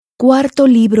Cuarto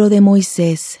libro de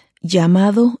Moisés,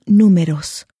 llamado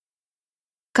Números.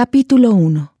 Capítulo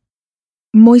 1.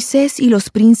 Moisés y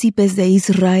los príncipes de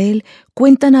Israel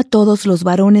cuentan a todos los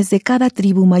varones de cada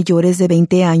tribu mayores de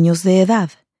 20 años de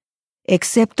edad,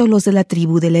 excepto los de la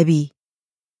tribu de Leví.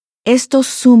 Estos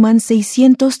suman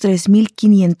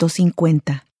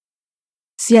 603,550.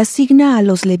 Se asigna a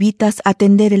los levitas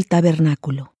atender el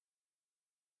tabernáculo.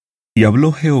 Y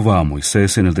habló Jehová a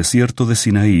Moisés en el desierto de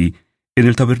Sinaí, en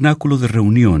el tabernáculo de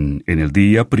reunión, en el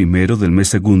día 1 del mes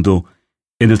segundo,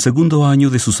 en el segundo año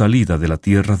de su salida de la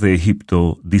tierra de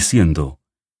Egipto, diciendo: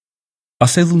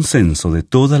 Haced un censo de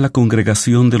toda la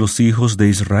congregación de los hijos de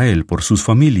Israel por sus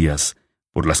familias,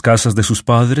 por las casas de sus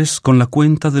padres, con la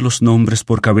cuenta de los nombres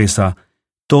por cabeza,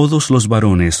 todos los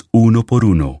varones uno por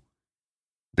uno.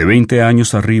 De 20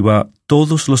 años arriba,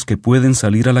 todos los que pueden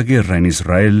salir a la guerra en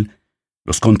Israel,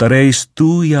 los contaréis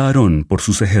tú y Aarón por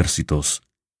sus ejércitos.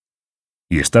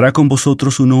 Y estará con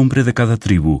vosotros un hombre de cada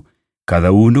tribu,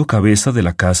 cada uno cabeza de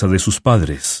la casa de sus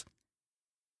padres.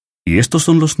 Y estos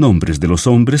son los nombres de los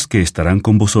hombres que estarán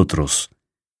con vosotros.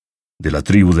 De la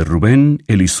tribu de Rubén,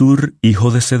 Elisur,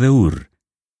 hijo de Sedeur.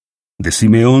 De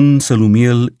Simeón,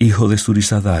 Selumiel, hijo de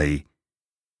Surisadai.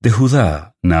 De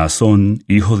Judá, Naasón,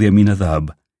 hijo de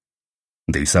Aminadab.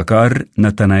 De Isaacar,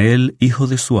 Natanael, hijo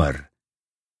de Suar.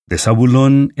 De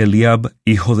Zabulón, Eliab,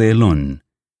 hijo de Elón.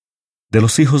 De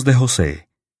los hijos de José,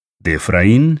 de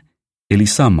Efraín,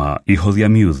 Elisama, hijo de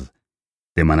Amiud.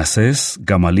 De Manasés,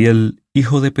 Gamaliel,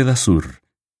 hijo de Pedasur.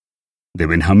 De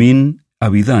Benjamín,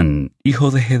 Abidán,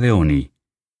 hijo de Gedeoni.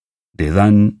 De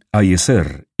Dan,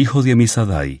 Aieser, hijo de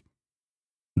Amisadai.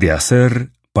 De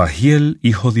Aser, Pagiel,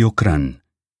 hijo de Ocrán.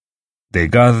 De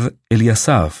Gad,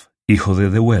 Eliasaf, hijo de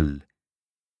Deuel.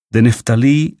 De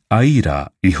Neftalí,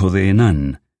 Ahira, hijo de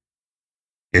Enán.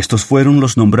 Estos fueron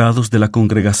los nombrados de la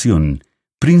congregación,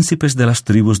 príncipes de las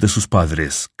tribus de sus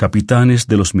padres, capitanes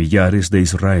de los millares de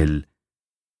Israel.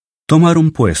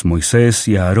 Tomaron pues Moisés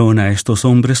y Aarón a estos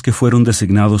hombres que fueron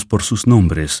designados por sus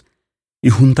nombres, y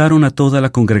juntaron a toda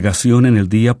la congregación en el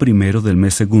día 1 del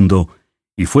mes segundo,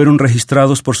 y fueron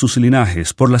registrados por sus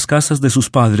linajes, por las casas de sus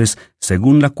padres,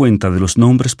 según la cuenta de los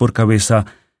nombres por cabeza,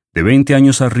 de 20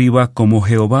 años arriba, como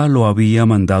Jehová lo había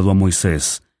mandado a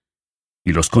Moisés.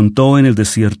 Y los contó en el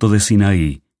desierto de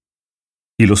Sinaí.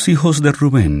 Y los hijos de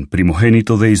Rubén,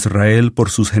 primogénito de Israel, por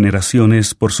sus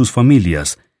generaciones, por sus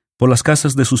familias, por las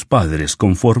casas de sus padres,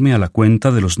 conforme a la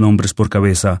cuenta de los nombres por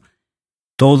cabeza,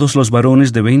 todos los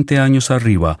varones de 20 años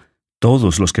arriba,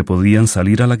 todos los que podían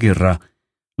salir a la guerra,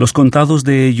 los contados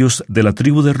de ellos de la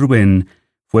tribu de Rubén,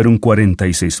 fueron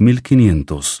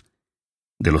 46,500.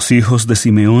 De los hijos de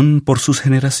Simeón, por sus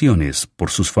generaciones,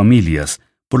 por sus familias,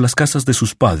 por las casas de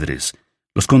sus padres,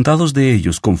 los contados de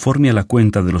ellos conforme a la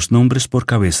cuenta de los nombres por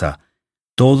cabeza,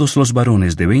 todos los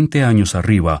varones de 20 años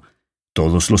arriba,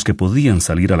 todos los que podían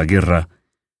salir a la guerra,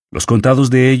 los contados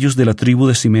de ellos de la tribu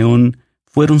de Simeón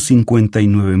fueron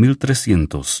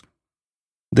 59,300.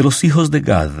 De los hijos de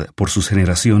Gad, por sus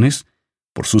generaciones,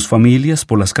 por sus familias,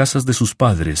 por las casas de sus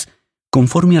padres,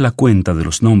 conforme a la cuenta de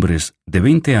los nombres de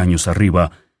 20 años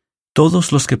arriba,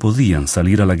 todos los que podían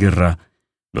salir a la guerra,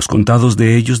 los contados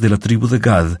de ellos de la tribu de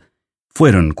Gad,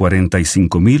 fueron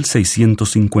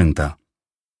 45,650.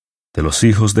 De los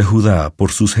hijos de Judá,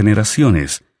 por sus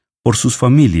generaciones, por sus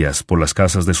familias, por las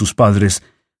casas de sus padres,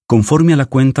 conforme a la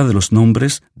cuenta de los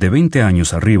nombres de 20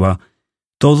 años arriba,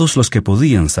 todos los que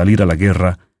podían salir a la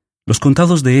guerra, los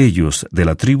contados de ellos de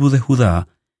la tribu de Judá,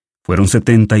 fueron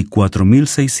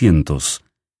 74,600.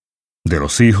 De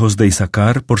los hijos de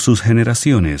Isaacar, por sus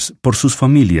generaciones, por sus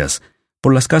familias,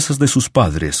 por las casas de sus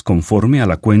padres, conforme a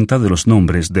la cuenta de los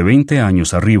nombres de 20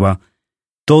 años arriba,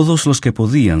 todos los que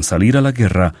podían salir a la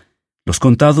guerra, los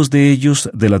contados de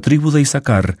ellos de la tribu de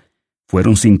Isaacar,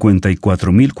 fueron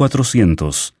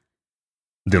 54,400.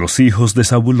 De los hijos de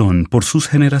Zabulón, por sus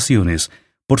generaciones,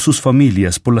 por sus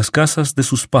familias, por las casas de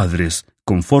sus padres,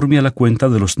 conforme a la cuenta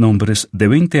de los nombres de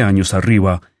 20 años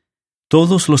arriba,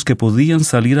 todos los que podían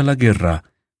salir a la guerra,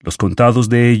 los contados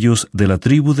de ellos de la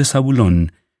tribu de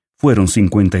Zabulón, fueron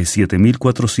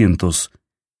 57,400.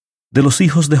 De los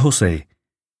hijos de José,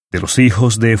 de los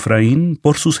hijos de Efraín,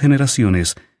 por sus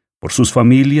generaciones, por sus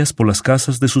familias, por las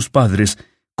casas de sus padres,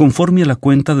 conforme a la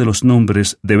cuenta de los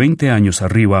nombres de 20 años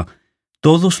arriba,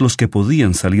 todos los que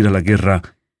podían salir a la guerra,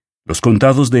 los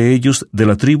contados de ellos de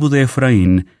la tribu de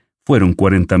Efraín, fueron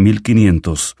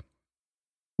 40,500.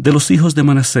 De los hijos de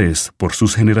Manasés, por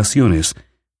sus generaciones,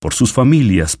 por sus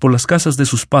familias, por las casas de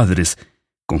sus padres,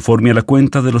 conforme a la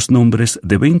cuenta de los nombres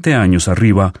de 20 años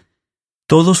arriba,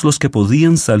 todos los que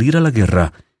podían salir a la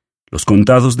guerra, los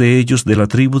contados de ellos de la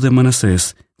tribu de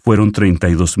Manasés, fueron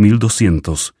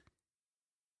 32,200.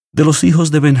 De los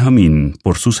hijos de Benjamín,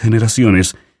 por sus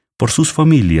generaciones, por sus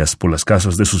familias, por las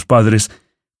casas de sus padres,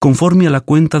 conforme a la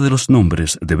cuenta de los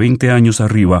nombres de 20 años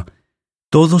arriba,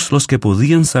 todos los que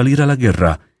podían salir a la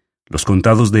guerra, los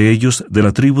contados de ellos de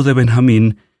la tribu de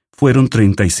Benjamín, fueron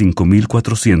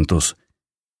 35,400.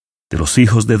 De los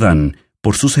hijos de Dan,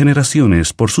 por sus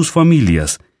generaciones, por sus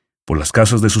familias, por las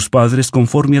casas de sus padres,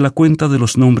 conforme a la cuenta de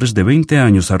los nombres de 20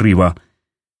 años arriba,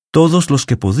 todos los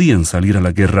que podían salir a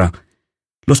la guerra,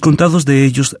 los contados de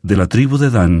ellos de la tribu de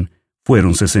Dan,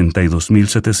 fueron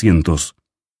 62,700.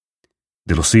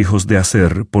 De los hijos de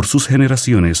Aser, por sus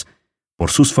generaciones,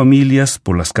 por sus familias,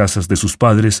 por las casas de sus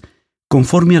padres,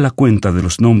 conforme a la cuenta de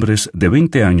los nombres de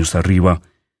 20 años arriba,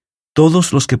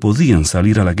 todos los que podían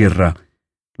salir a la guerra,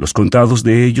 los contados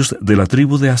de ellos de la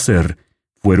tribu de Aser,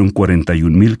 fueron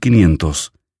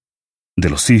 41,500. De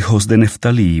los hijos de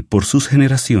Neftalí, por sus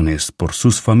generaciones, por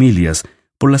sus familias,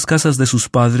 por las casas de sus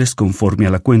padres, conforme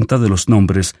a la cuenta de los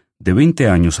nombres de 20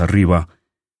 años arriba,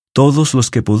 todos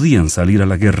los que podían salir a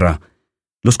la guerra,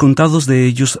 los contados de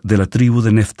ellos de la tribu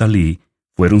de Neftalí,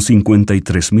 fueron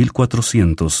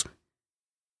 53,400.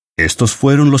 Estos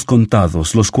fueron los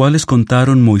contados, los cuales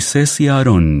contaron Moisés y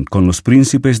Aarón con los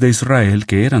príncipes de Israel,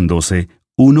 que eran 12,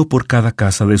 uno por cada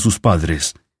casa de sus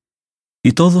padres.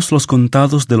 Y todos los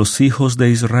contados de los hijos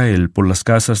de Israel por las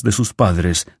casas de sus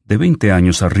padres, de 20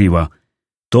 años arriba,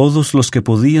 todos los que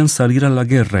podían salir a la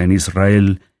guerra en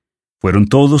Israel, fueron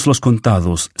todos los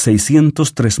contados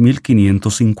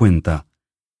 603,550.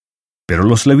 Pero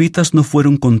los levitas no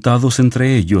fueron contados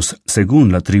entre ellos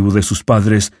según la tribu de sus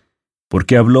padres,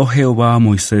 porque habló Jehová a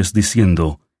Moisés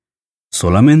diciendo: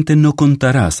 Solamente no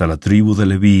contarás a la tribu de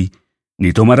Leví,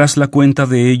 ni tomarás la cuenta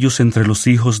de ellos entre los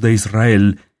hijos de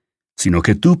Israel, sino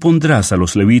que tú pondrás a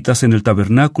los levitas en el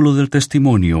tabernáculo del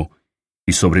testimonio,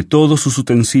 y sobre todos sus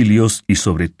utensilios y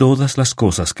sobre todas las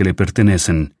cosas que le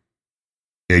pertenecen.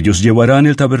 Ellos llevarán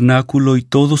el tabernáculo y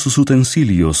todos sus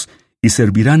utensilios, y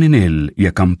servirán en él y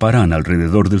acamparán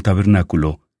alrededor del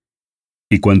tabernáculo.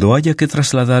 Y cuando haya que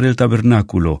trasladar el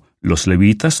tabernáculo, los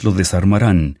levitas lo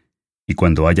desarmarán, y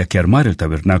cuando haya que armar el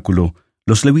tabernáculo,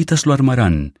 los levitas lo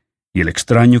armarán, y el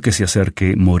extraño que se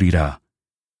acerque morirá.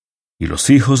 Y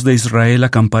los hijos de Israel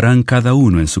acamparán cada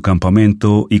uno en su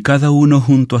campamento y cada uno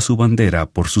junto a su bandera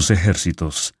por sus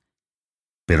ejércitos.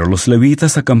 Pero los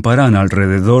levitas acamparán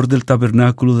alrededor del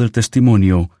tabernáculo del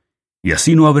testimonio, y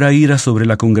así no habrá ira sobre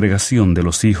la congregación de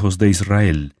los hijos de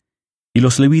Israel, y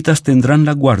los levitas tendrán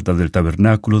la guarda del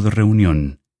tabernáculo de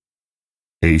reunión.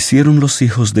 E hicieron los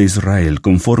hijos de Israel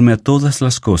conforme a todas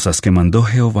las cosas que mandó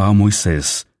Jehová a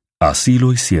Moisés, así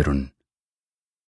lo hicieron.